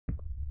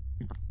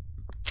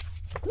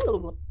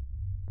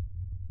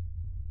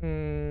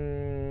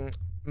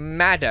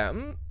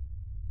Madam,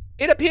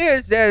 it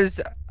appears there's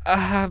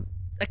a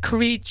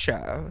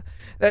creature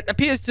that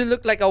appears to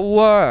look like a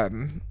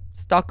worm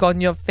stuck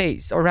on your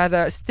face, or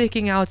rather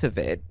sticking out of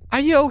it. Are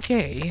you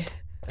okay?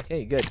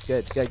 Okay, good.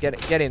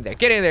 Get in there.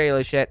 Get in there, you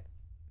little shit.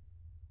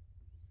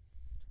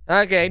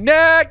 Okay,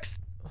 next!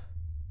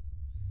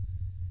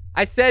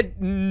 I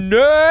said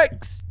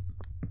next!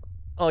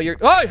 Oh, you're...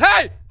 Oh,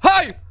 hey!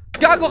 Hey!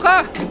 Gago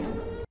ka!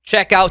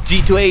 Check out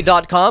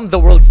G2A.com, the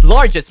world's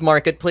largest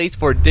marketplace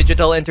for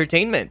digital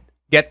entertainment.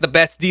 Get the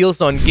best deals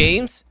on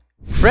games,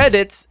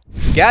 credits,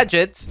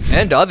 gadgets,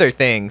 and other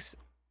things.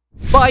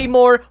 Buy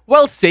more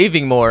while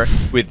saving more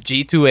with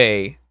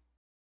G2A.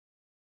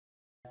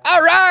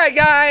 Alright,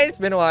 guys! It's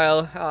been a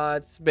while.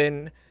 It's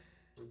been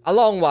a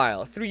long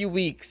while. 3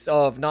 weeks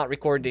of not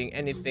recording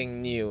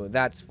anything new,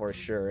 that's for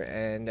sure.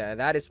 And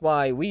that is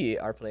why we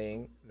are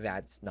playing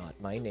That's Not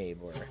My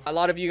Neighbor. A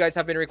lot of you guys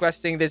have been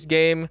requesting this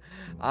game.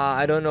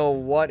 I don't know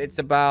what it's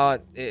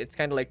about. It's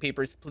kind of like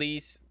Papers,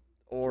 Please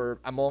or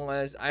Among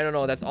Us. I don't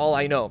know. That's all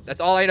I know.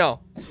 That's all I know.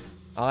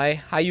 Okay?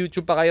 Hi,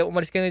 YouTube pa kayo.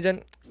 Umalis ka na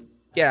dyan.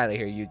 Get out of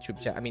here, YouTube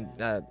chat. I mean,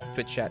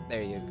 Twitch chat.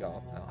 There you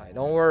go. Okay.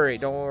 Don't worry,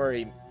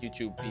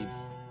 YouTube peeps.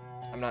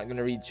 I'm not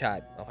gonna read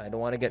chat. Okay, I don't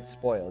want to get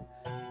spoiled.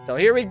 So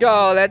here we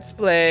go. Let's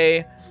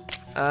play.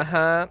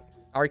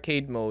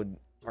 Arcade mode.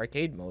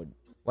 Arcade mode.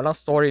 Walang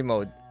story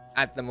mode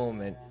at the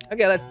moment.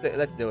 Okay, let's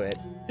do it.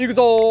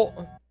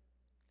 All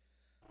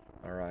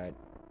right.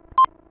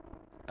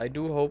 I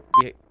do hope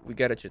we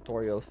get a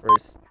tutorial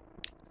first.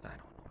 I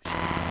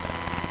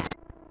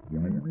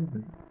don't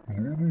know.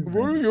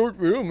 Very short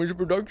film is a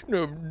production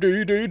of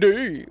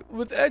Day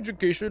with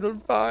educational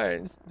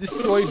finds.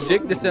 Destroy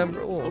Dick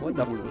December. Oh,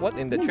 what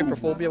in the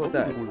tripophobia was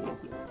that?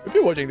 If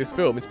you're watching this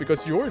film, it's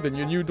because you're the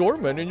new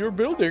doorman in your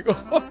building.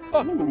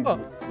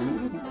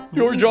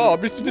 Your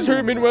job is to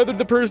determine whether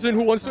the person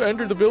who wants to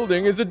enter the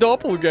building is a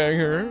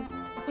doppelganger.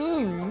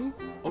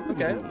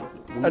 Okay.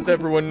 As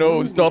everyone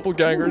knows,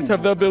 doppelgangers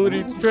have the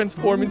ability to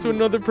transform into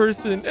another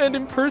person and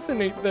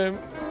impersonate them.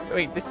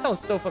 Wait, this sounds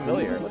so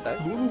familiar. What the?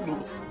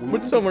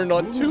 But some are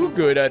not too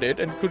good at it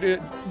and could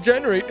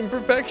generate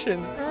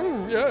imperfections.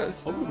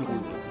 Yes.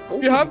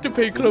 You have to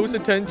pay close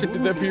attention to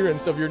the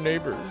appearance of your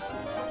neighbors.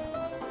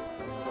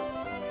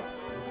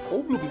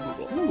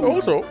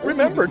 Also,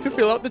 remember to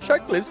fill out the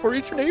checklist for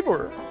each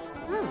neighbor.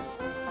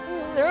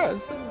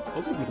 Yes.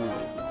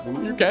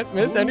 You can't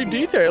miss any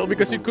detail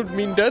because it could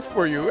mean death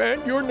for you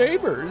and your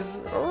neighbors.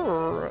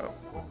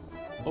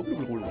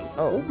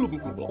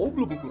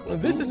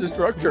 This is the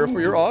structure for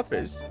your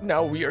office.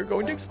 Now we are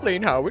going to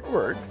explain how it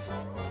works.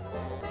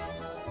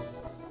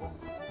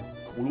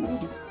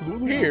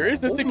 Here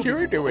is the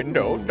security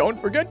window. Don't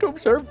forget to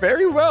observe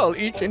very well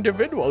each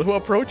individual who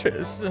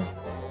approaches.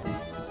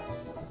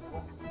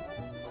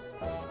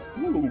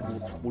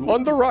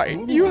 On the right,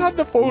 you have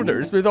the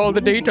folders with all the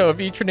data of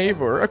each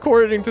neighbor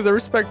according to the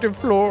respective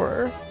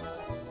floor.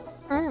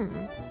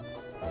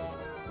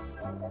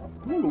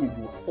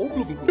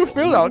 To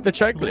fill out the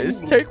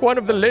checklist, take one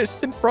of the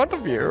lists in front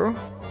of you.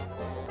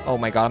 Oh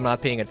my god, I'm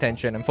not paying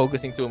attention. I'm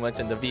focusing too much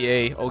on the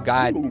VA. Oh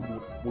god.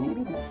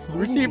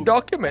 Receive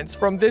documents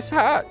from this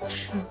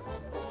hatch.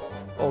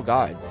 Oh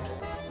god.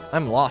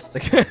 I'm lost.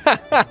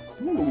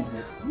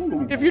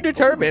 If you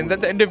determine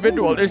that the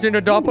individual is in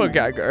a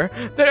doppelganger,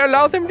 then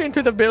allow them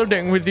into the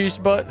building with these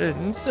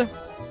buttons.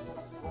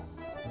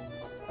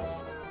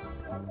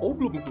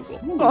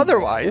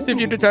 Otherwise, if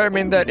you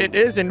determine that it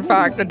is in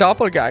fact a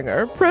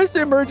doppelganger, press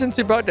the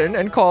emergency button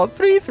and call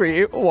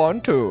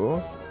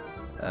 3312.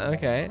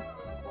 Okay.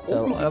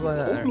 So,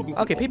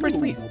 okay, Papers,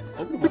 Please.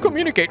 To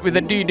communicate with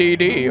the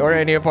DDD or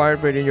any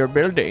apartment in your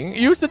building,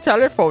 use the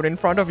telephone in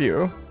front of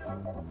you.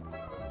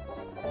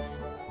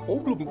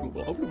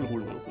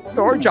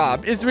 Your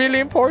job is really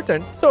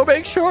important, so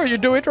make sure you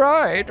do it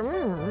right.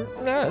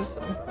 Yes.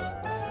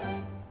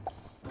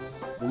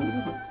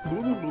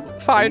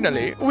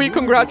 Finally, we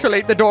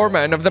congratulate the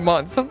doorman of the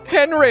month,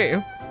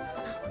 Henry.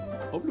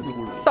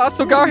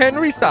 Sasuga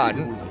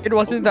Henry-san. It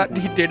wasn't that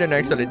he did an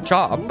excellent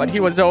job, but he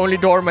was the only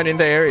doorman in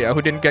the area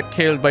who didn't get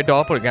killed by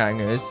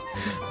doppelgangers.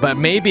 But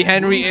maybe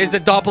Henry is a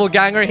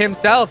doppelganger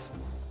himself.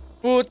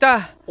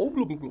 Puta. Blah,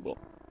 blah,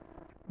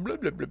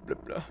 blah, blah,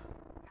 blah.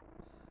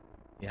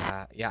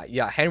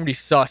 Yeah. Henry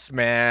sus,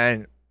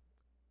 man.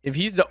 If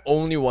he's the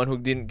only one who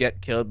didn't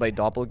get killed by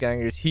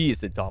doppelgangers, he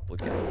is a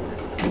doppelganger.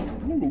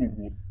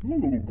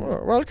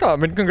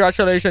 Welcome and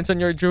congratulations on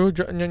your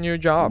new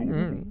job.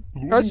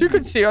 As you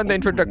can see on the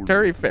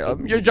introductory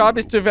film, your job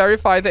is to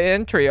verify the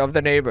entry of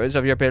the neighbors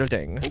of your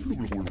building.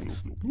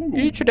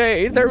 Each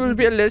day, there will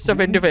be a list of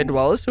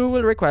individuals who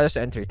will request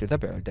entry to the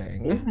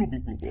building.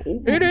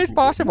 It is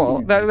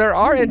possible that there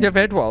are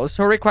individuals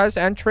who request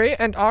entry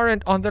and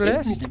aren't on the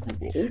list,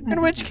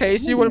 in which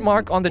case you will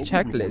mark on the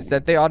checklist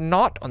that they are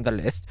not on the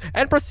list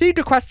and proceed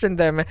to question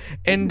them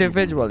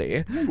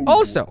individually.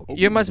 Also,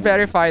 you must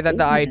verify that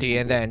the ID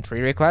and the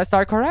entry requests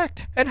are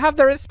correct and have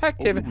the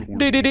respective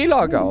DDD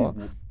logo.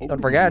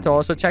 Don't forget to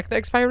also check the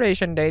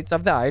expiration dates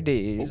of the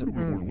IDs.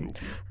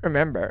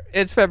 Remember,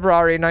 it's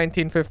February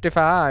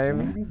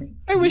 1955.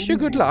 I wish you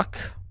good luck.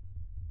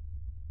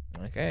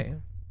 Okay.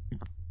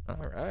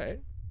 Alright.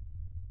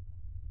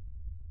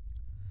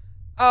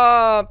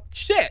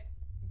 Shit.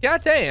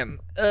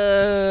 Goddamn.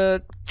 Oh,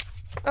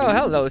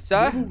 hello,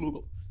 sir.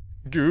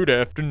 Good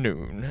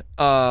afternoon.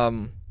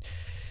 What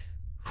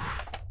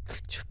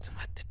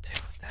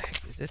the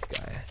heck is this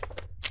guy?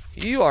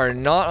 You are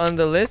not on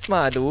the list,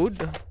 my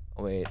dude.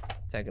 Oh, wait,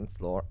 second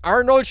floor.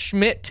 Arnold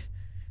Schmidt.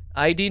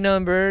 ID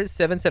number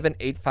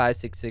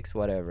 778566,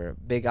 whatever.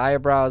 Big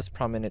eyebrows,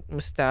 prominent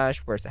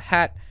mustache, wears a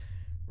hat,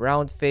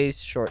 round face,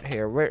 short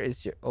hair. Where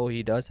is your... Oh,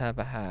 he does have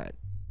a hat.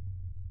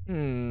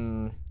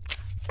 No.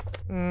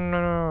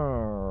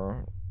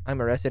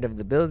 I'm a resident of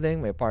the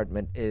building. My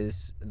apartment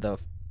is the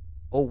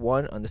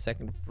 01 on the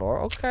second floor.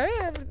 Okay,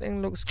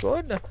 everything looks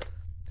good.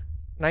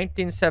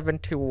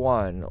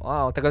 1971.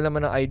 Wow, tagal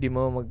naman ng ID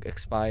mo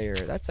mag-expire.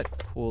 That's a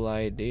cool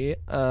ID.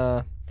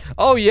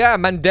 Oh yeah,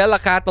 Mandela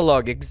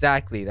catalog.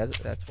 Exactly.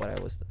 That's what I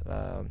was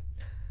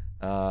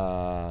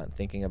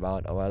thinking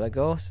about a while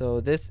ago. So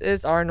this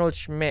is Arnold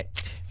Schmidt.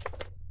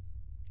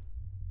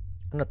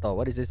 Ano to?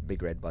 What is this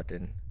big red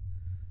button?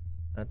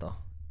 Ano to?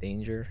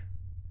 Danger.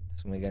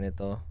 So may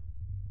ganito.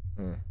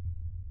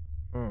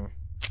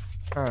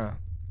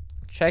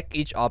 Check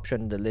each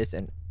option on the list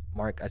and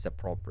mark as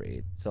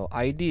appropriate. So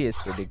ID is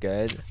pretty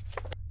good.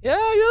 Yeah,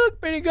 you look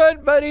pretty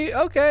good, buddy.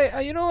 Okay,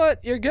 you know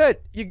what? You're good.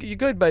 You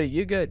good, buddy.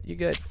 You good. You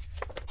good.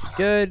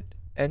 Good.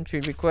 Entry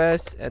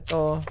request.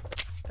 Eto.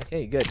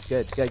 Okay, good.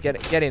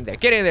 Get in there.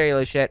 Get in there, you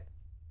little shit.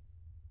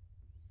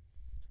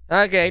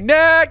 Okay,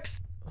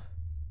 next.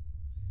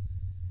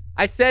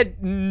 I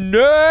said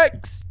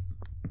next.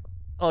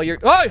 Oh, you're...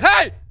 Oh,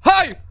 hey!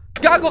 Hey!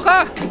 Gago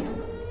ka!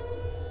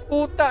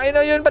 Puta,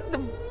 ina yun. Ba't...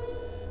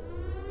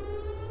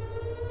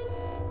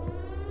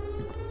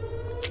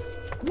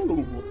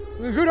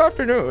 Good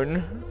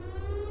afternoon.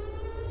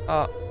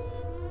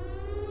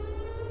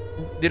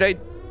 Did I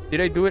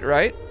do it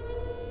right?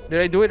 Did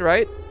I do it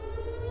right?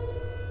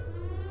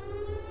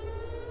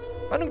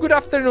 Anong good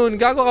afternoon?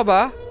 Gago ka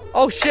ba?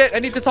 Oh shit, I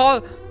need to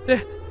talk.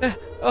 3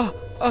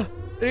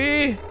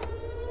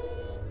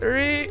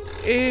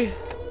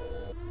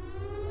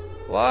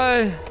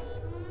 1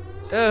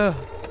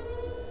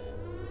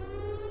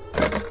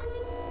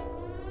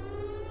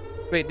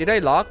 Wait, did I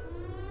lock?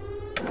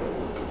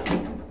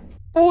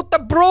 Puta,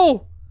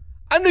 bro!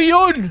 Ano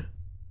yun?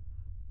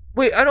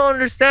 Wait, I don't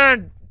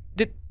understand.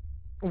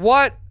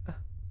 What?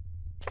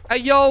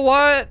 Yo,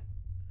 what?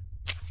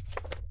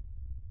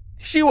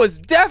 She was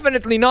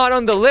definitely not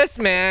on the list,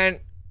 man.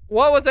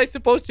 What was I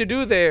supposed to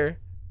do there?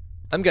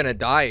 I'm gonna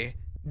die.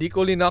 Di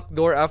ko linok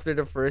door after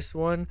the first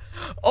one.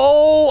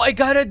 Oh, I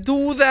gotta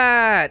do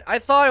that. I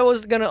thought it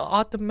was gonna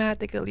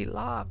automatically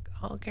lock.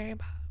 Okay,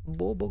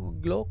 bobo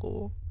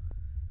GLOCO.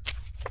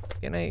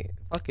 Can I?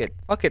 Fuck it.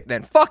 Fuck it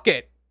then. Fuck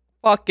it.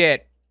 Fuck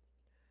it.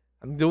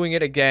 I'm doing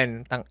it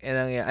again. I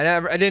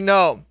didn't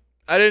know.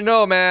 I didn't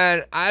know,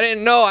 man. I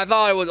didn't know. I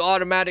thought it was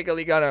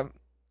automatically gonna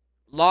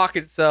lock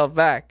itself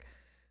back.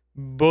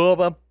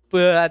 Okay.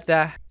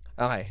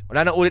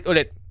 Wala na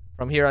ulit-ulit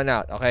from here on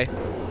out, okay?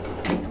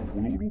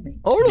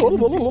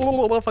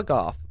 Oh, fuck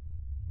off.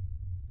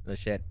 Oh,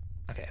 shit.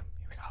 Okay, here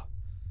we go.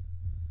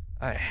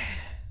 Alright.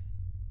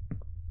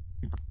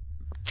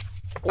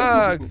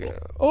 Okay.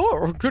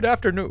 Oh, good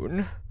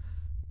afternoon.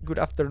 Good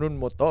afternoon,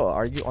 Moto.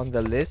 Are you on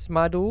the list,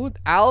 my dude?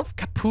 Alf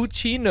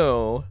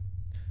Cappuccino.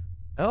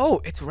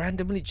 Oh, it's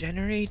randomly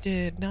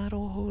generated.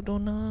 Naruhodo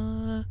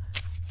na.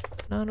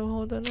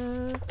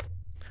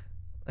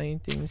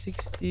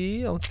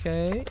 1960.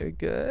 Okay, you're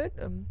good.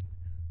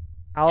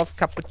 Alf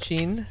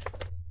Cappuccino.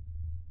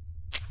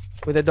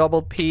 With a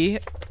double P.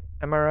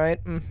 Am I right?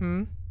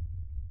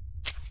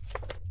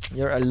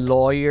 You're a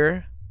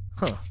lawyer.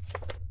 Huh.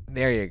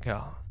 There you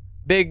go.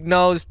 Big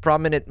nose,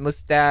 prominent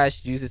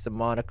mustache, uses a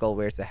monocle,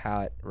 wears a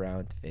hat,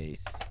 round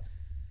face.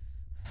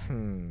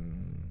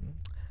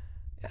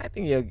 I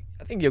think you're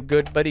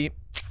good, buddy.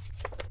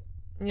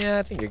 Yeah,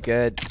 I think you're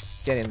good.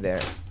 Get in there.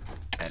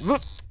 And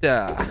whoop!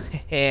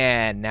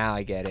 And now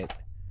I get it.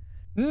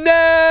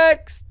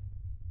 Next!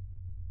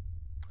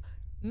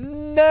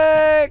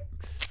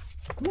 Next!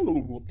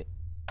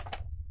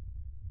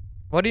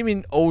 What do you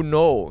mean, oh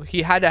no?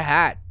 He had a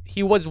hat.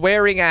 He was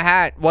wearing a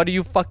hat. What do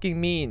you fucking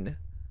mean?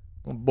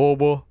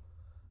 Bobo.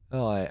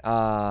 Alright,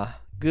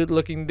 good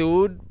looking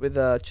dude with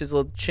a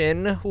chiseled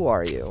chin. Who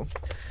are you?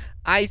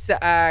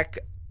 Isaac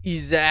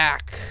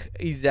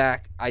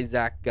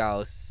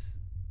Gauss.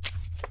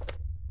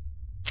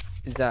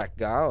 Isaac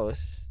Gauss.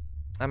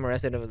 I'm a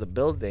resident of the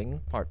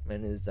building.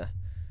 Apartment is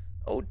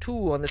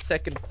 02 on the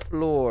second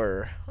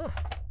floor. Huh.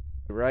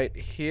 Right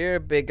here,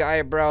 big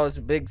eyebrows,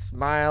 big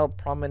smile,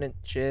 prominent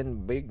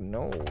chin, big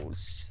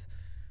nose.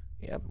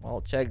 Yep,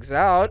 all checks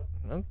out.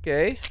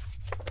 Okay.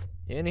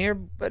 In here,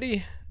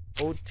 buddy.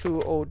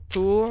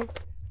 0202.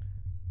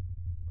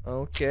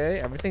 Okay,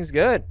 everything's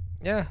good.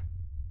 Yeah.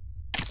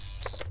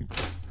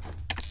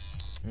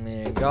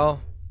 There you go.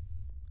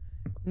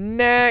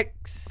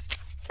 Next.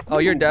 Oh,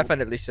 you're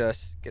definitely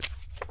sus.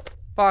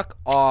 Fuck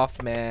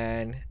off,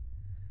 man.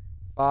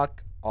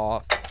 Fuck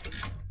off.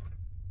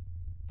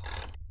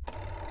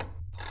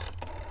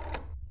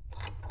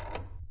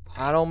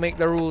 I don't make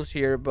the rules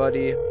here,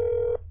 buddy.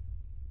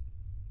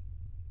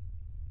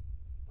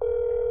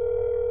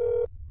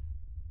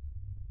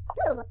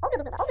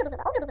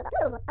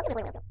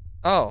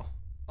 Oh.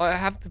 Oh, I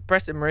have to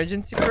press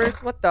emergency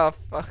first? What the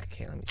fuck?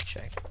 Okay, let me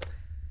check.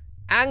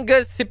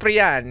 Angus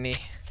Cipriani.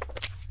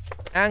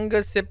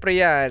 Angus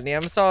Cipriani.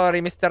 I'm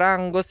sorry, Mr.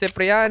 Angus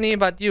Cipriani,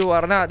 but you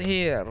are not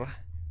here.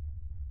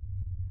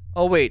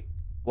 Oh, wait.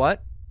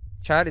 What?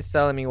 Chat is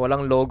telling me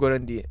walang logo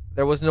ng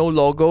there was no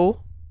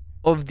logo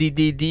of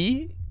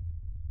DDD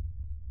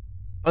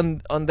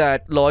on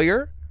that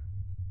lawyer?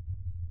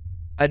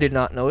 I did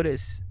not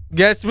notice.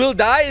 Guess we'll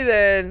die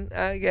then.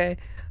 Okay.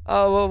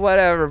 Oh, well,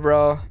 whatever,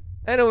 bro.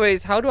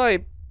 Anyways, how do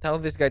I tell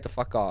this guy to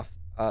fuck off?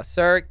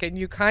 Sir, can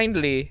you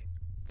kindly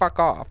fuck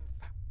off?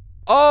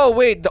 Oh,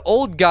 wait, the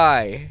old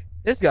guy.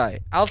 This guy,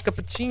 Al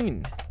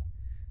Cappuccino.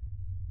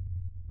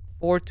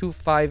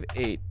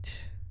 4258.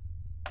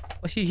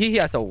 Oh, he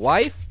has a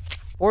wife?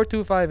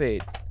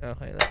 4258.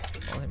 Okay, let's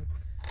call him.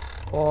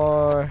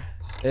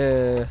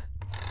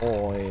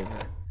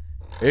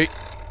 458.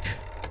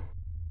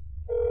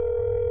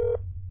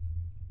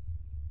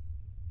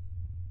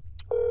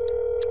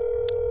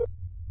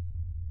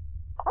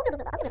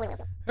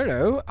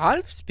 Hello,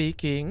 Alf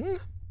speaking.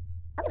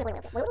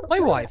 My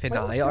wife and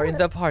I are in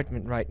the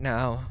apartment right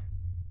now.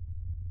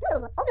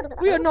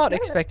 We are not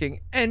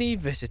expecting any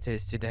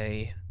visitors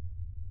today.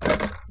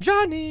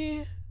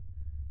 Johnny!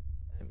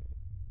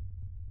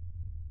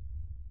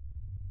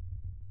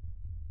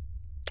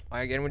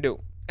 What can we do?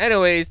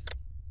 Anyways,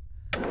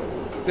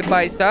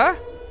 goodbye, sir.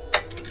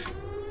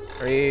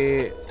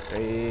 3,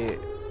 2,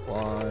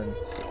 1.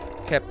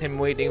 Kept him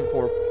waiting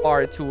for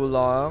far too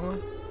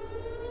long.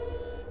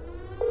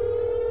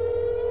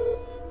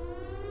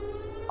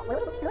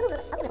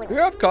 We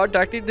have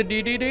contacted the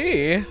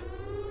DDD.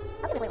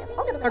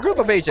 A group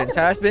of agents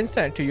has been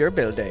sent to your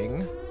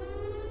building.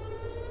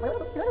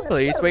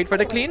 Please wait for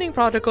the cleaning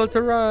protocol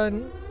to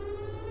run.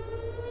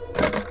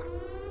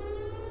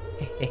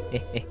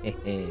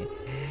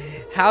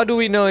 How do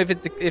we know if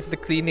the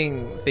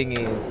cleaning thing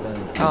is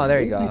oh,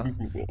 there you go.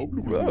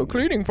 Well,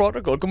 cleaning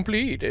protocol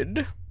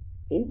completed.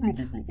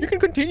 You can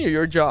continue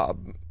your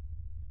job.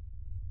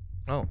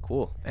 Oh,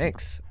 cool.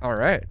 Thanks. All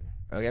right.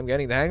 Okay, I'm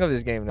getting the hang of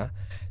this game now.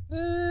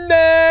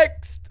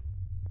 Next.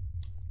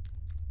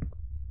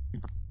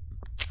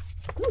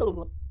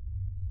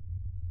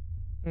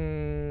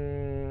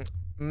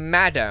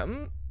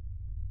 Madam,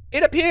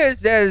 it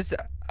appears there's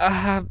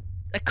a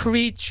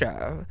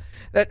creature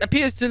that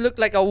appears to look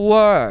like a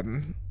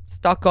worm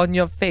stuck on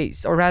your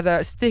face, or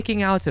rather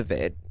sticking out of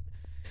it.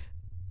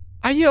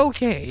 Are you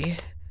okay?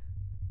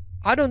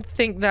 I don't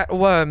think that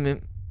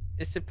worm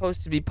is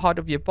supposed to be part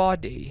of your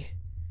body.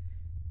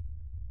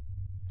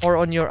 Or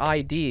on your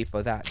ID,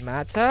 for that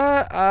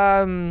matter.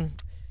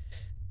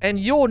 And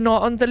you're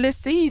not on the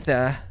list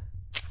either.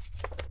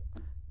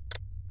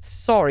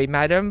 Sorry,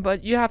 madam,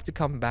 but you have to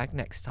come back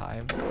next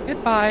time.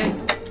 Goodbye.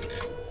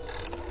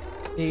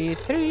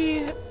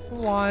 3,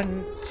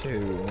 1,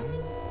 2.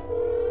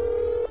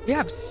 We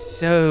have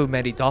so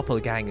many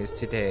doppelgangers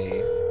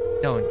today,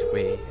 don't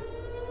we?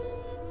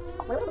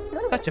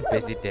 Such a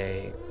busy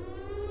day.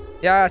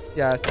 Yes.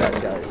 Yeah,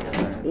 shut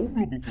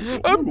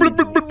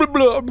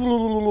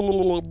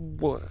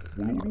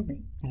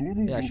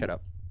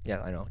up.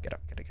 Yeah, I know. Get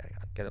up.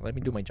 Get up. Let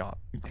me do my job.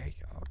 There you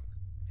go.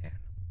 Man.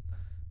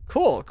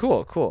 Cool.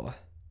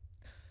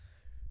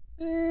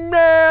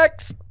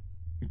 Next.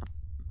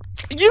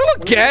 You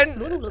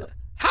again?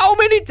 How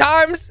many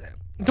times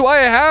do I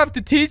have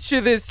to teach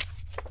you this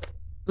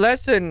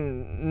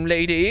lesson,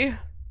 lady?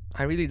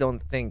 I really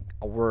don't think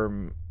a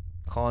worm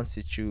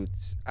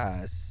constitutes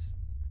as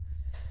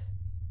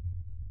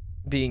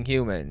being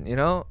human, you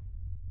know?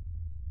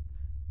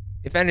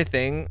 If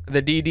anything,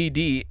 the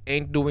DDD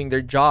ain't doing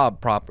their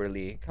job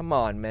properly. Come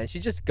on, man.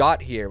 She just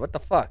got here. What the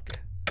fuck?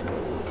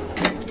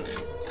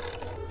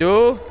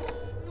 Do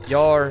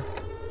your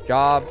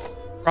jobs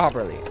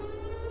properly.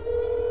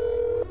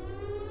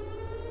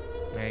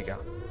 There you go.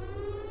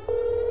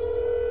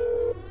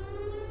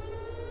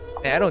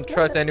 Man, I don't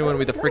trust anyone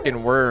with a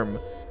freaking worm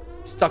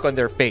stuck on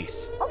their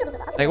face.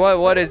 Like,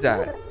 what is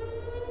that?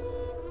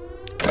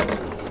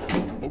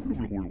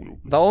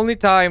 The only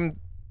time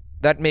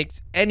that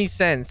makes any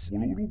sense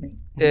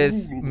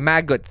is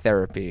maggot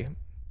therapy.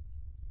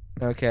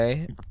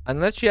 Okay?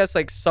 Unless she has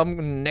like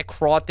some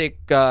necrotic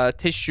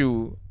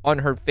tissue on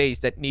her face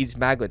that needs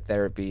maggot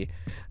therapy,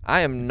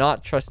 I am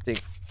not trusting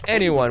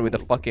anyone with a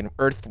fucking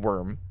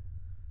earthworm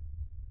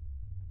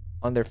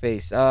on their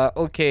face.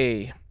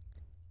 Okay.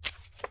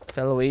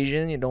 Fellow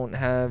Asian, you don't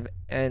have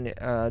any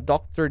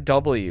Dr.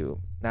 W.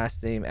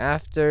 Last name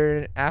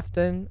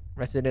Afton,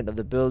 resident of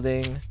the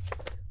building.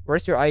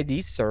 Where's your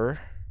ID, sir?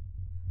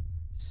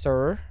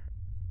 Sir?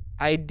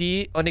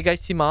 ID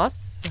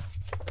onegaishimasu?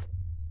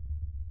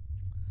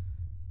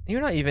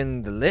 You're not even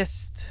in the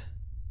list.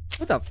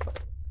 What the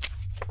fuck?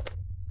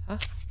 Huh?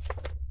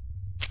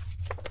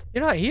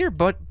 You're not here,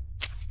 but...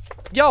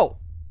 Yo!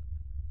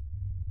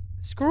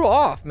 Screw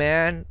off,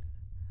 man.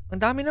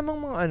 Ang dami namang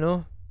mga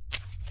ano.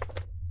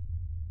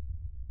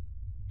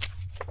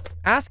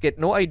 Ask it.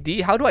 No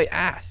ID. How do I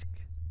ask?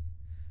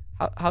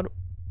 How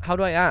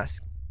do I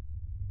ask?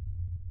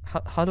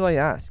 How do I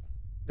ask?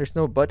 There's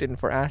no button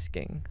for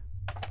asking.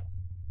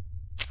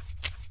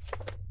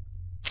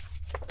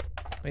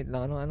 Wait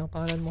lang, ano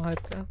pangalan mo, hype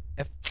ka?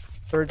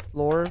 Third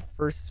floor,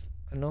 first,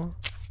 ano?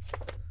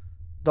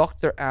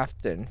 Dr.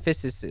 Afton,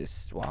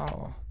 physicist.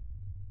 Wow.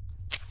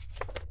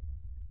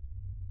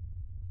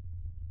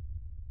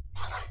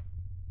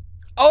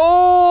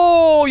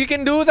 Oh, you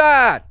can do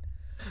that.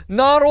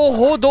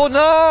 Naruhodo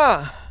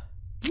na.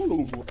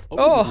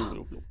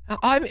 Oh,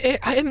 I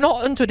am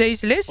not on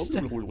today's list.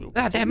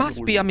 There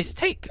must be a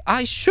mistake.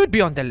 I should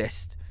be on the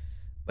list,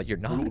 but you're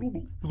not.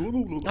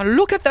 Now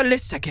look at the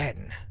list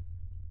again.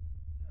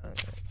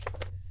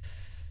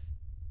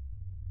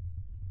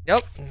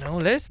 Yep, no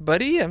list,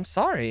 buddy. I'm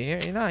sorry,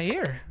 you're not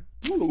here.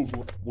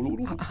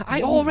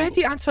 I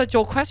already answered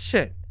your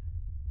question.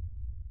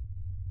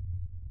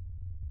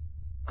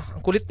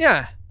 Ang kulit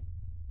niya.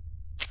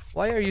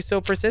 Why are you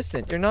so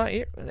persistent? You're not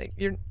here. Like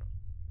you're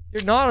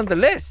not on the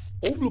list.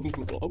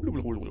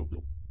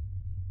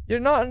 You're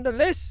not on the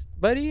list,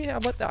 buddy. How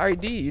about the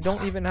ID? You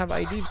don't even have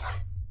ID.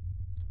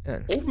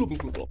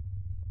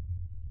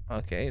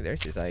 Okay,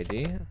 there's his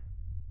ID.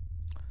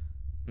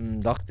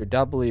 Dr.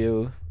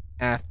 W.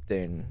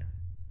 Afton.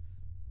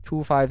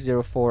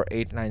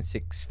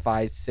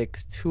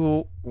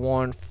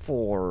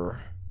 2504-896-56214.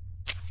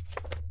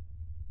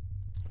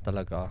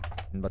 Talaga.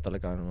 Yun ba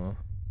talaga ano?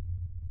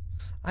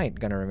 I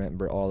ain't gonna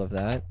remember all of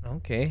that.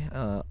 Okay.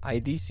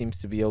 ID seems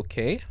to be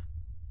okay,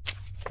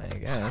 I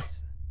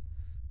guess.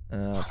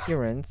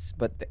 Appearance,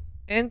 but the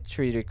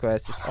entry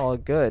request is all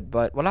good.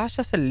 But wala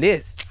siya sa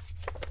list.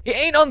 He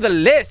ain't on the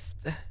list.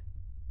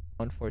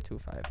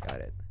 1425.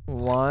 Got it.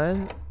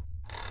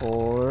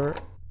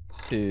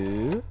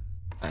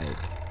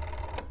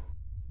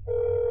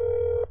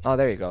 1425. Oh,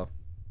 there you go.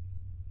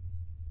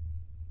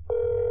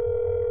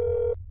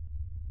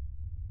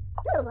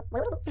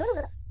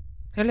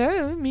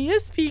 Hello, Mia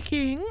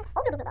speaking.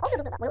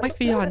 My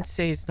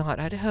fiance is not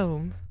at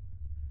home.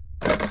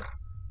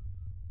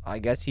 I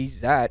guess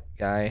he's that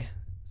guy.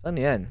 Saan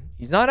yan?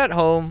 He's not at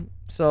home,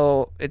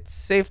 so it's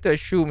safe to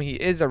assume he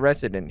is a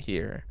resident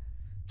here.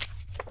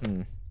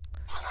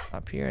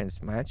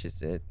 Appearance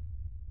matches it.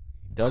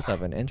 He does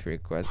have an entry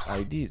request.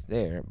 ID is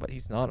there, but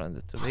he's not on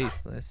the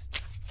today's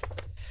list.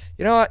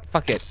 You know what?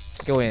 Fuck it.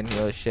 Go in,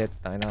 yo shit.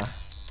 I know.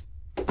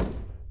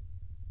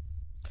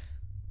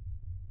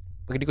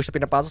 Pag hindi ko siya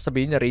pinapasok,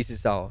 sabihin niya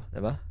racist ako.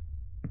 Diba?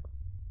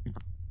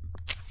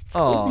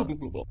 Oh,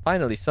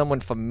 finally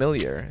someone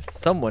familiar.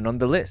 Someone on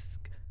the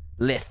list.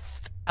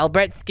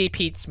 Albertsky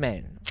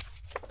Peachman.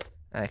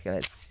 Okay,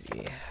 let's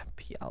see.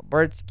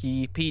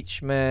 Albertsky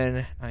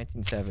Peachman,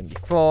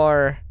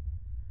 1974.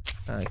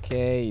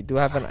 Okay, you do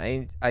have an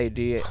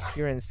ID.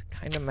 Appearance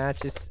kind of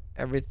matches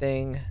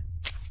everything.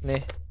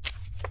 Neh.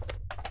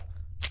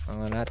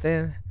 Ang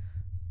natin.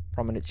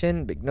 Prominent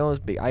chin, big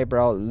nose, big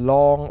eyebrow,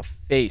 long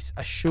face,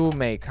 a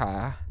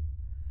shoemaker.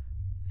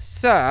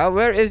 Sir,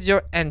 where is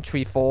your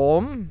entry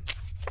form?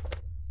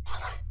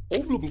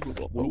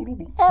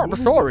 Oh,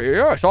 sorry,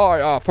 yes,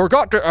 I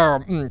forgot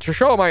to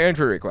show my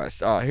entry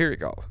request. Here you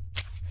go.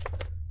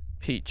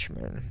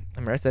 Peachman.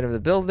 I'm a resident of the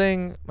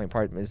building. My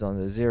apartment is on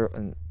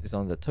the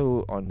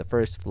on the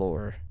first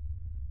floor.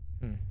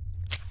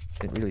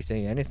 Didn't really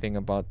say anything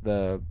about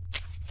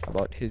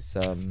his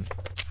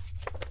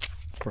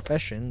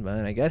profession,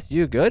 but I guess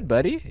you good,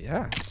 buddy.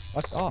 Yeah,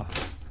 fuck off.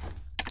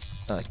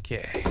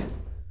 Okay.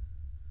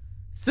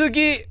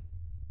 Sugi.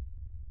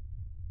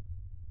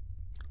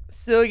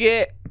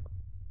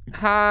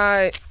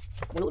 Hi.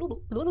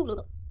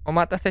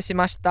 Omatase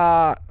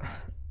shimashita.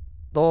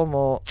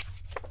 Domo.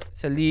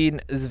 Celine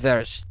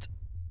Zverst.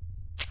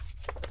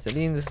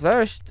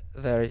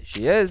 There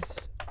she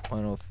is.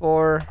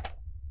 104.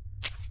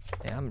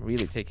 Yeah, I'm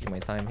really taking my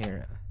time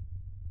here.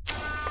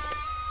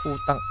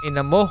 Utang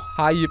ina mo.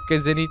 Hayop ka,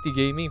 Zeniti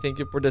Gaming. Thank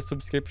you for the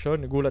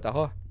subscription. Nagulat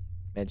ako.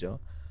 Medyo.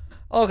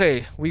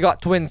 Okay, we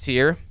got twins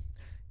here.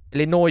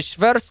 Illinois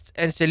Zverst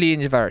and Celine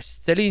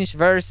Zverst. Celine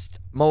Zverst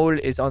mole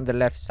is on the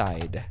left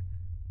side.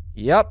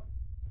 Yup.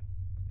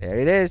 There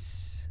it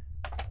is.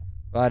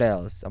 What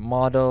else? A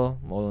model.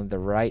 Mole on the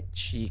right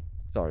cheek.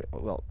 Sorry.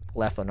 Well,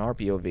 left on our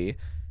POV.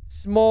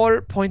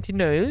 Small, pointy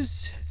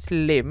nose.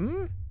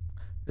 Slim.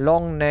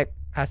 Long neck.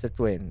 Has a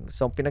twin.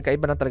 So,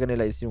 pinagkaiba na talaga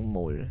nila is yung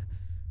mole.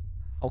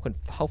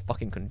 How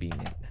fucking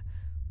convenient.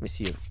 Let me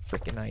see your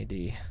freaking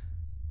ID.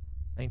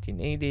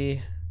 1980.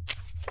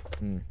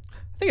 I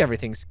think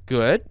everything's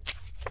good.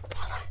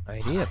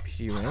 ID,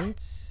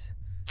 appearance.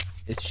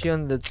 Is she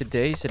on the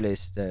today's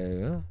list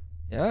though?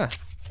 Yeah.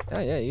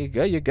 Yeah,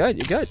 you're good.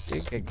 You get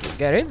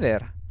in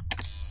there.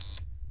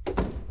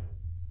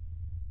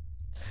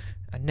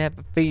 I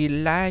never feel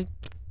like...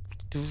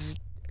 You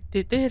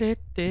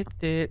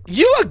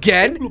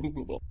again?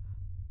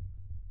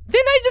 Didn't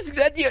I just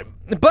get you...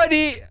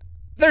 Buddy...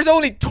 There's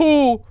only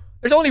two.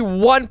 There's only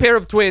one pair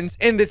of twins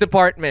in this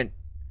apartment.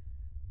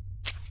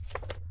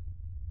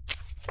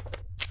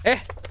 Eh?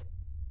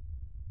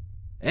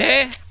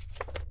 Eh?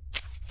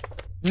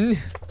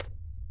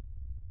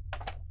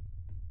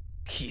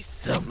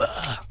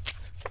 Kisama.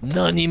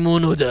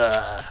 Nanimono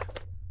da.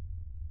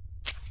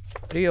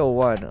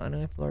 301. Ano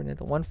yung floor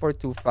nito?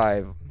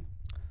 1425.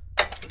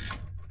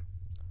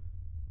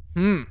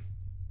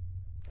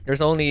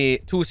 There's only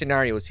two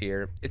scenarios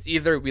here. It's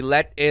either we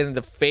let in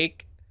the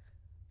fake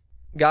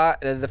guy,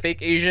 the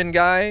fake Asian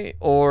guy,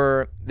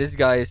 or this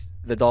guy's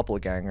the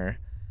doppelganger.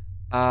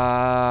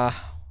 1,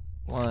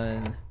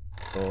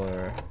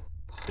 4,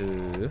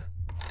 2,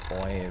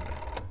 5.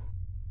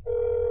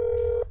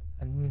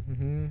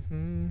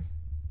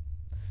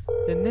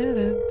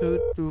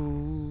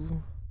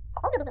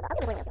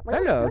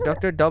 Hello,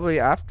 Dr. W.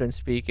 Afton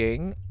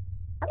speaking.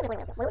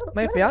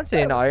 My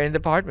fiance and I are in the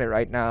apartment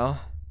right now.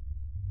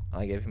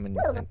 I gave him a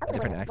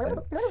different accent.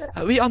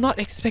 We are not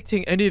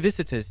expecting any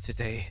visitors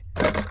today.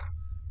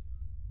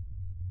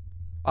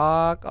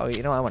 Oh,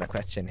 you know, I want to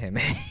question him.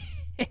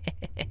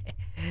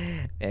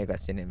 Yeah,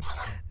 question him.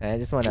 I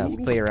just want to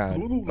play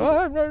around.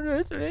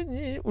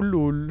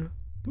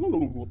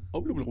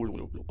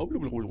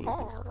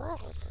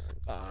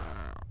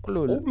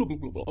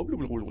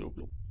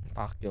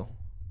 Fuck you.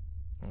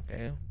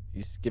 Okay.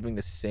 He's giving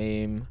the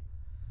same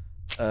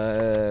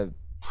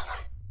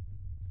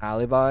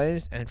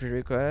alibis, entry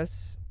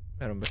requests.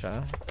 Meron ba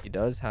siya? He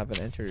does have an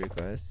entry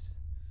request.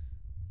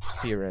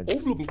 Appearance.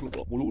 Ano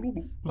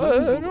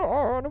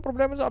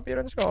problema sa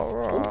appearance ko?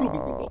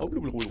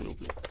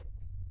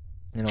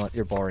 You know what?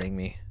 You're boring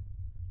me.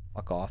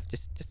 Fuck off.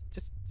 Just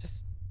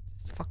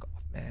fuck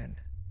off, man.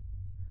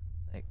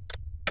 Like,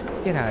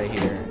 get out of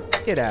here.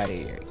 Get out of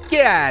here.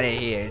 Get out of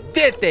here.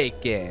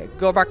 Take it.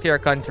 Go back to your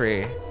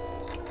country.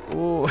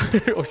 Ooh.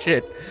 Oh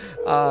shit.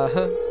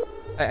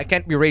 I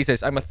can't be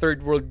racist. I'm a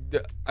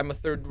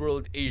third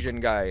world Asian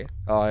guy.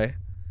 Okay.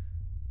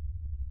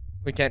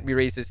 We can't be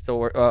racist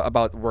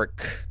about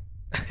work.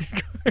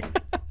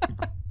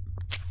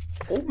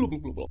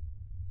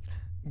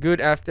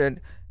 Good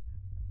afternoon.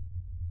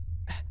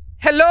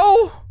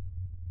 Hello?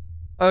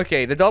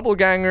 Okay, the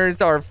doppelgangers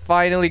are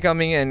finally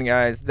coming in,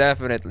 guys.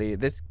 Definitely.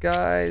 This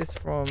guy's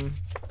from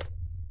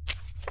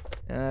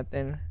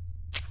nothing.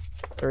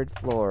 3rd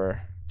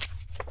floor.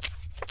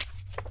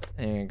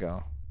 There you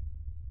go.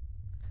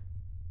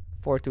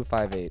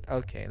 4258.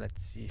 Okay,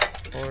 let's see.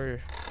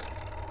 4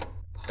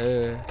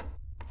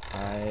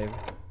 5.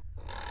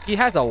 He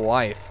has a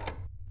wife,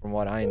 from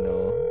what I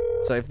know.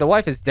 So if the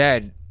wife is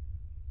dead,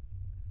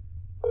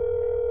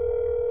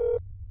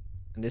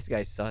 and this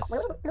guy's sus.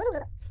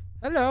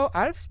 Hello,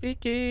 Alf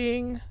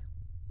speaking.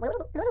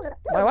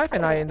 My wife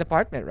and I are in the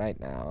apartment right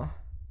now.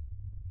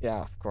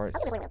 Yeah, of course.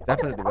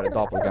 Definitely what a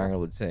doppelganger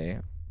would say.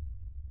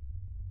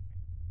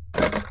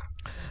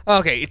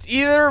 Okay, it's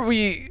either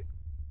we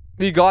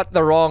got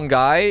the wrong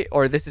guy,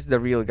 or this is the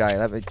real guy.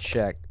 Let me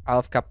check.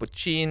 Alf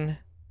Cappuccino.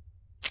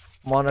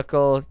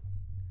 Monocle.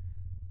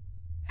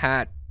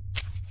 Hat.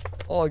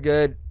 All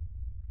good.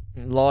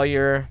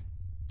 Lawyer.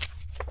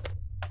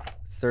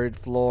 3rd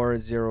floor,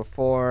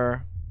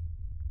 04.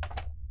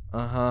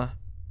 Uh-huh.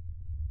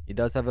 He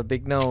does have a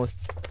big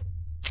nose.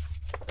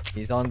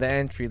 He's on the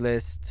entry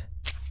list.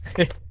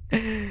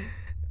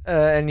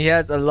 And he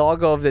has a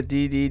logo of the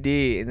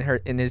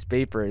DDD in his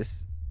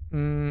papers.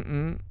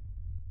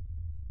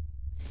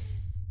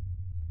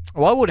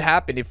 What would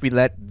happen if we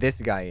let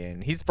this guy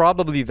in? He's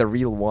probably the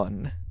real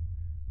one.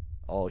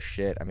 Oh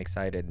shit, I'm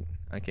excited.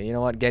 Okay, you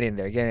know what? Get in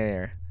there. Get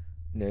in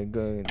there.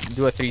 Go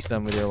do a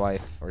threesome with your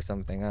wife or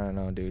something. I don't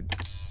know, dude.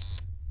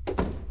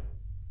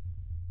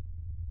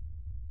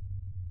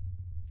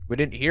 We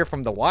didn't hear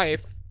from the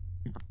wife.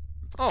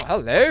 Oh,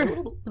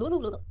 hello.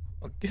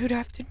 Oh, good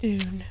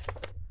afternoon.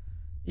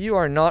 You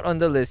are not on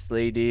the list,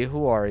 lady.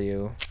 Who are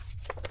you?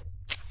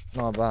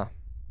 No ba?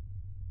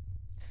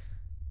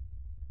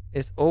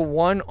 Is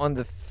 01 on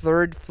the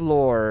 3rd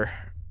floor.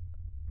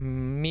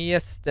 Mia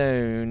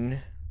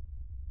Stone.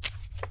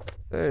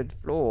 3rd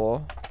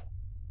floor.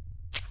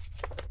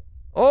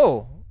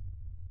 Oh,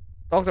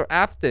 Dr.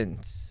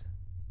 Aftons.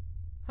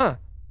 Huh.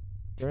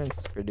 Appearance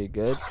is pretty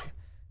good.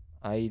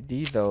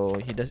 ID though,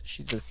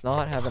 she does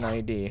not have an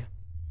ID.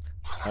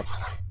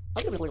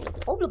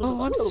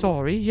 Oh, I'm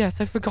sorry. Yes,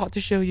 I forgot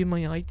to show you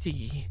my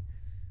ID.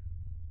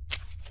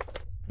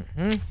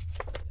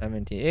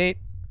 78.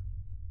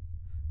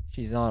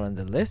 She's not on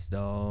the list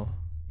though.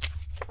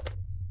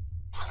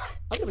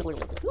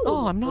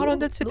 Oh, I'm not on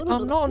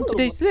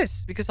today's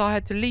list because I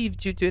had to leave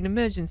due to an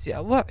emergency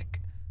at work.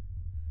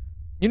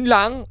 Yun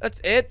lang. That's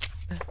it.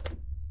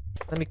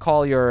 Let me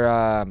call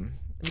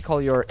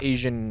your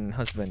Asian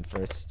husband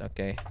first,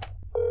 okay?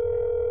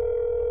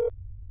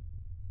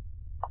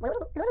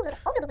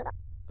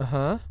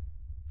 Uh-huh.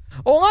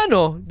 Oh nga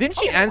no, didn't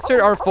she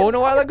answer our phone a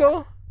while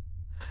ago?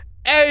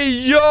 Hey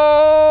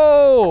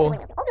yo!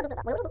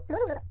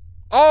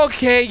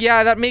 Okay,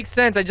 yeah, that makes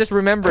sense. I just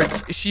remembered.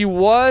 She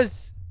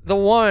was the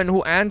one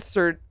who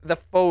answered the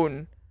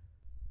phone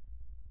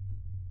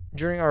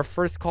during our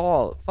first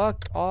call.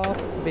 Fuck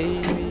off,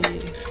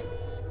 baby.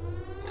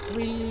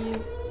 3,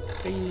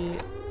 3,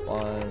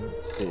 1,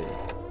 2.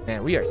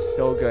 Man, we are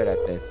so good at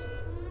this.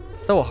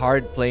 It's so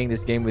hard playing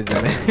this game with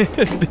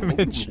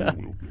dementia.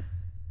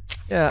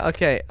 Yeah,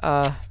 okay.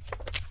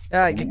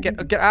 Yeah,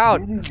 get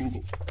out.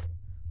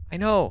 I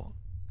know.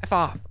 F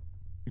off.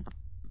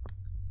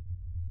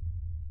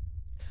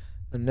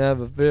 I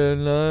never feel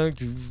like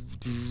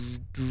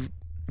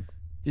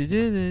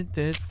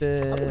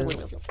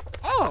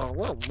oh,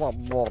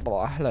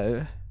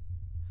 hello.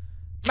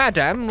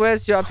 Madam,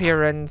 where's your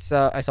appearance?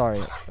 Sorry.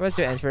 Where's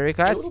your entry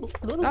request?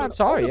 Oh, I'm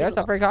sorry. Yes,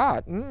 I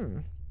forgot.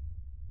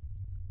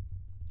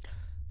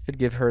 Should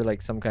give her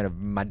like some kind of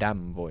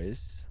madame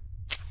voice.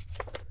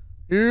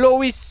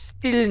 Lois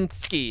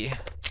Stilinski.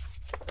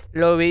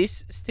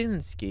 Lois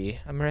Stilinski.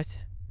 I'm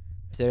resident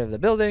of the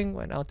building.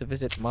 Went out to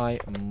visit my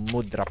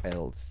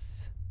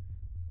mudrapels.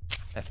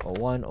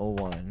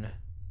 F0101.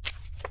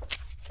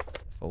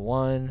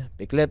 F01.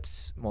 Big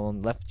lips. Small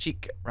on left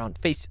cheek. Round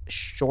face.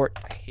 Short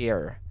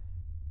hair.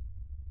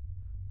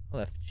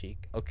 Left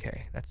cheek.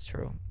 Okay, that's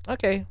true.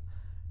 Okay.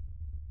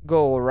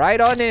 Go right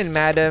on in,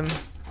 madam.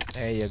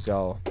 There you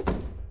go.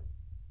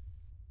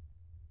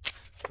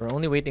 We're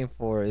only waiting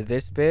for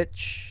this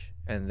bitch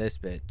and this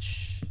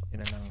bitch. You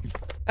don't know.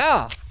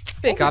 Ah!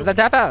 Speak of the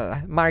devil,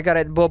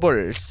 Margaret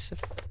Bubbles.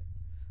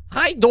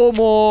 Hi,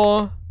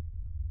 domo!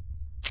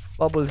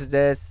 Bubbles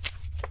this.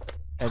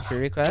 Entry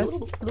request?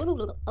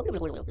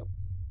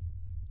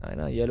 I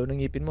know, yellow ng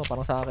ngipin mo.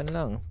 Parang sa akin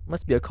lang.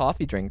 Must be a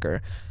coffee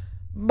drinker.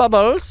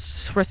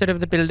 Bubbles, resident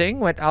of the building,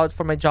 went out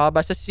for my job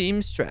as a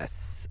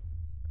seamstress.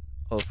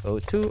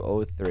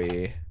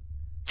 00203.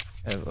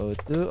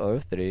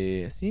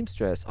 F0203.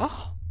 Seamstress.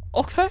 Oh,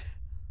 okay.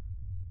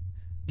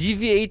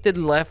 Deviated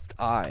left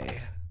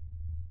eye.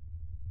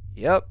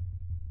 Yep.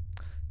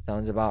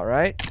 Sounds about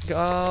right.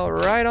 Go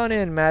right on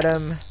in,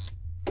 madam.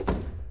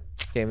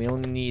 Okay, we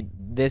only need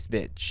this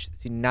bitch.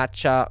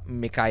 Sinacha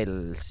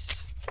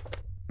Mikhails.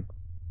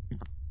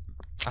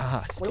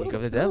 Ah, speak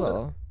of the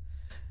devil.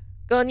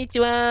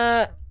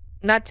 Konnichiwa.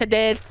 Nacha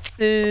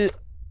desu.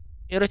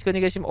 Yoroshiku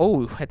onegaishimasu.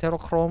 Oh,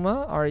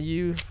 heterochroma? Are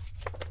you...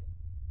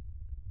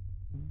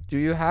 Do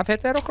you have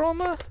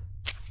heterochroma?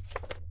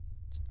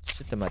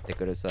 Shitamate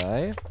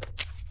kudasai.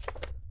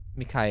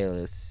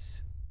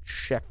 Mikhails.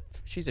 Chef.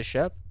 She's a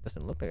chef.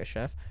 Doesn't look like a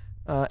chef.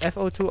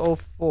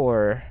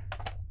 F0204.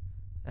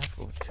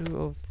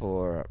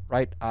 F0204.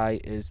 Right eye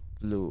is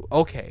blue.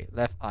 Okay.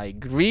 Left eye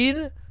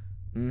green.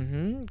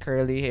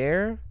 Curly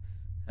hair.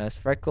 Has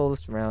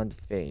freckles, round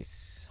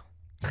face.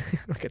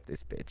 Look at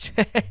this bitch.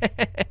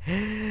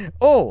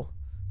 Oh.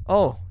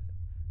 Oh.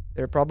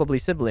 They're probably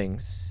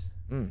siblings.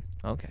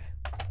 Okay.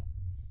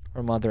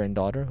 Or mother and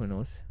daughter. Who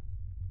knows?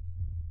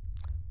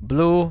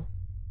 Blue.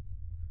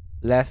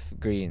 Left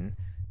green.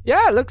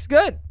 Yeah, looks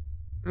good.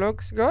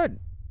 Looks good.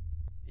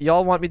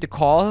 Y'all want me to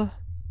call?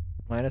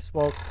 Might as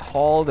well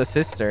call the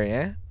sister,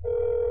 yeah?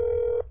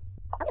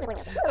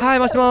 Hi,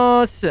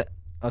 Mosmos!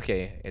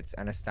 Okay, it's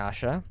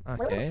Anastasia.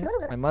 Okay.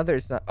 My mother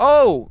is not...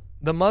 Oh!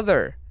 The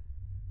mother!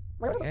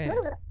 Okay.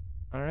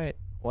 Alright.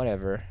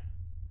 Whatever.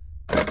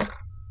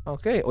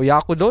 Okay.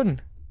 Oyaku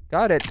dun.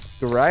 Got it.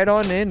 Right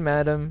on in,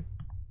 madam.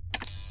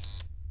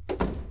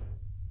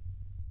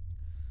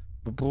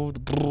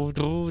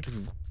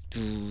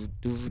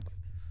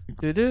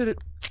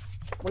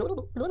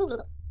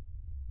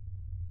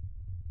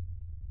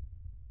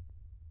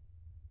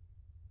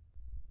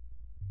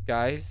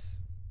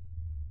 Guys.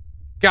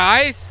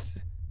 Guys.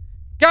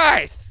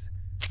 Guys.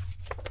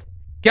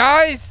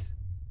 Guys.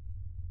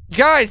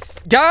 Guys.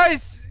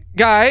 Guys.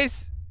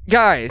 Guys.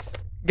 Guys.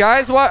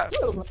 Guys,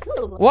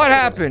 what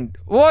happened?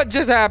 What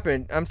just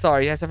happened? I'm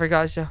sorry. Yes, I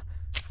forgot.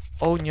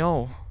 Oh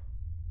no.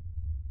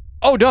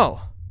 Oh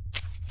no.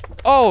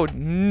 Oh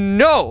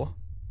no.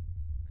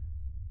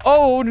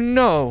 Oh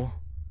no.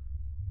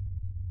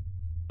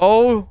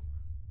 Oh.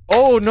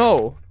 Oh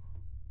no.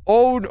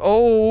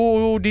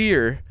 Oh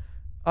dear.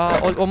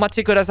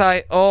 Omachi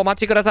kudasai.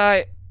 Omachi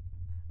kudasai.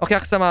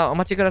 Okyakusama,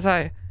 omachi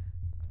kudasai.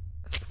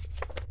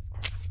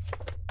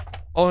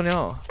 Oh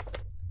no.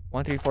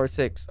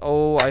 1346.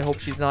 Oh, I hope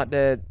she's not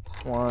dead.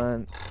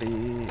 1,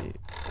 3,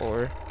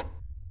 4,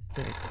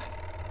 6.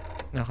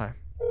 Okay.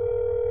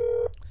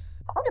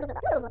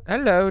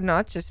 Hello,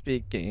 not just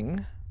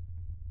speaking.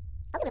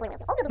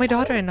 My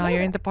daughter and I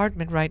are in the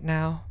apartment right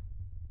now.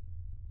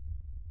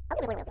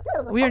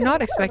 We are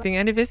not expecting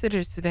any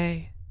visitors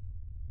today.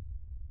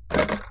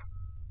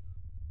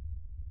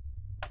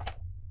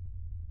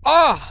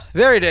 Ah,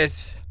 there it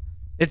is.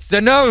 It's the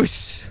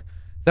nose.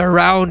 The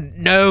round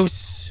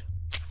nose.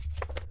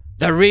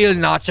 The real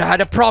Nacha had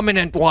a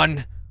prominent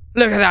one.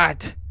 Look at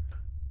that.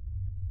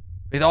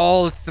 With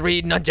all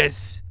 3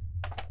 nudges.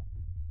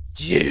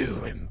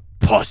 You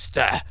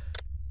imposter.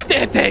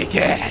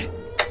 Deteke.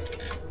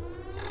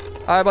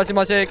 Hi, moshi,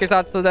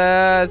 kisatsu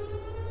desu.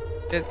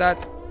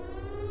 Kisatsu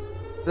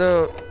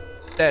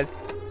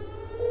desu.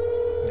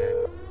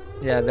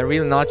 Yeah, the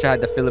real Nacha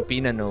had the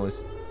Filipina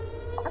nose.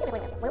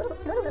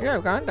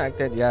 You're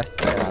contacted, yes.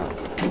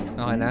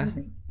 Okay na?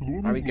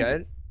 Are we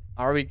good?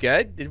 Are we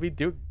good? Did we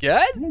do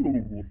good?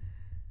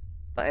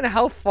 And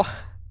how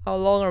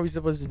long are we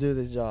supposed to do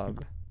this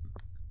job?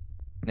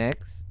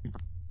 Next.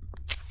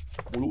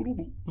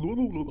 You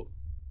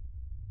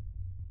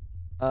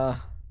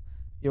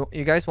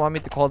guys want me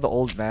to call the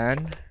old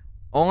man?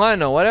 Oh nga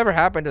no, whatever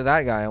happened to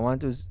that guy?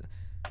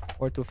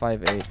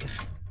 4258.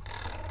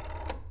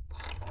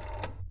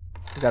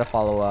 We gotta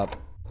follow up.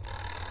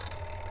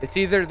 It's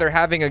either they're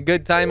having a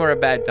good time or a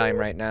bad time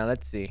right now.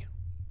 Let's see.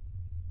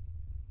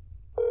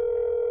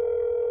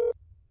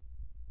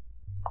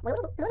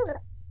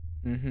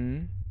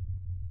 Mm-hmm.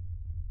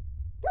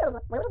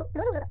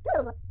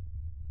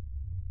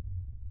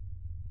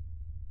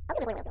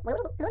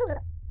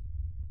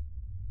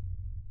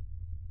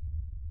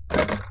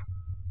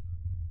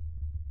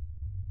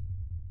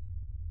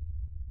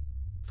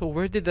 So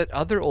where did that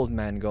other old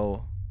man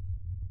go?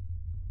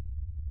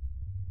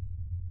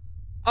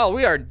 Oh,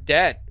 we are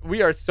dead.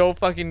 We are so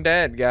fucking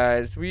dead,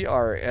 guys. We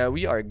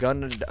are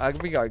gonna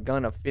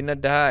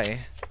finna die.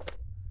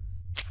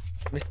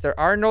 Mr.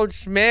 Arnold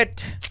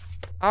Schmidt.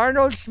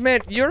 Arnold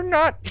Schmidt, you're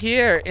not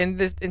here in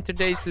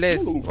today's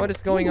list. What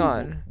is going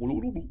on?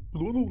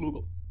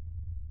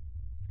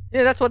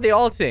 Yeah, that's what they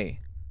all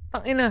say.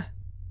 Tangina.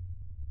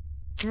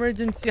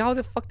 Emergency. How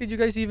the fuck did you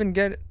guys even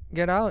get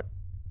out?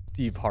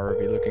 Steve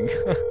Harvey looking.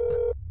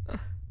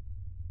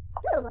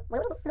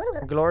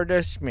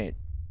 Gloria Schmidt.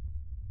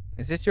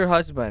 Is this your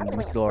husband,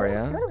 Miss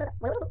Gloria?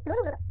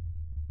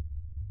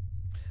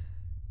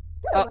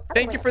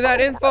 Thank you for that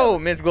info,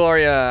 Miss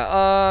Gloria.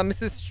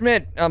 Mrs.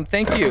 Schmidt,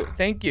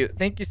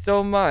 thank you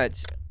so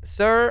much.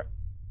 Sir,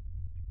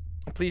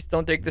 please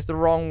don't take this the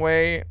wrong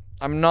way.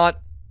 I'm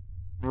not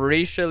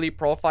racially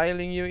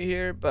profiling you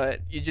here,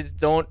 but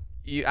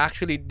you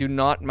actually do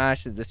not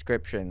match the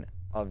description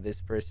of this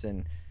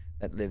person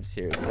that lives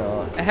here.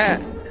 So,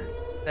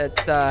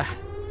 that's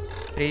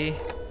 3,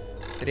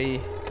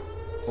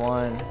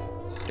 1,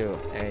 2.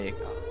 There you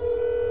go.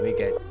 We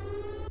get.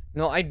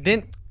 No, I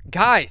didn't.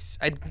 Guys,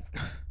 I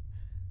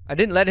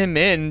didn't let him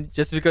in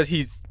just because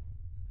he's,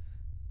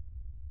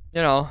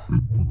 you know,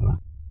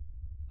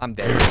 I'm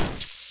dead.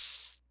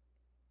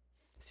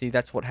 See,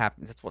 that's what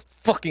happens. That's what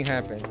fucking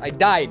happens. I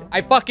died.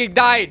 I fucking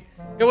died.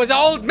 It was an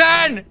old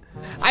man.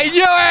 I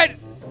knew it.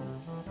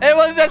 It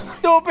was a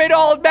stupid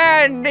old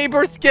man.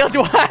 Neighbors killed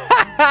one.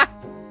 I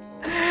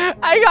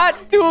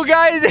got 2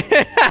 guys.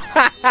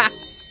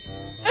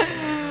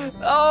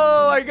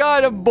 Oh my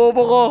god, ang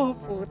bobo ko.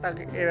 Putang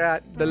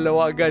ina,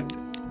 dalawa agad.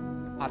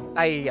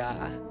 Patay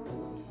ah.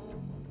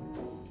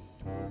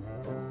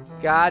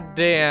 God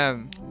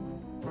damn.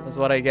 That's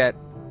what I get.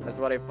 That's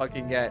what I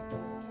fucking get.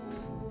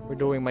 We're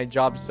doing my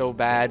job so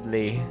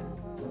badly.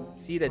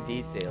 See the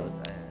details.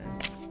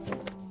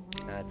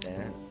 Not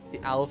that.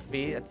 The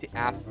Alfie. That's the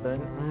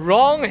Afton.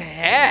 Wrong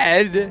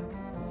head.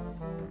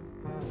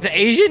 The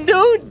Asian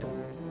dude.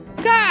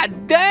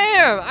 God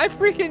damn. I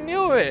freaking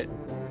knew it.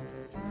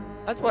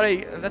 That's what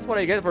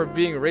I get for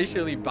being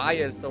racially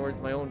biased towards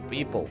my own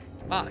people.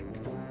 Fuck.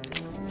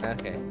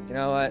 Okay. You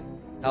know what?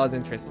 That was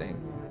interesting.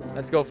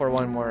 Let's go for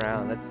one more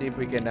round. Let's see if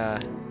we can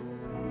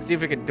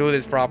do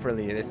this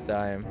properly this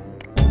time.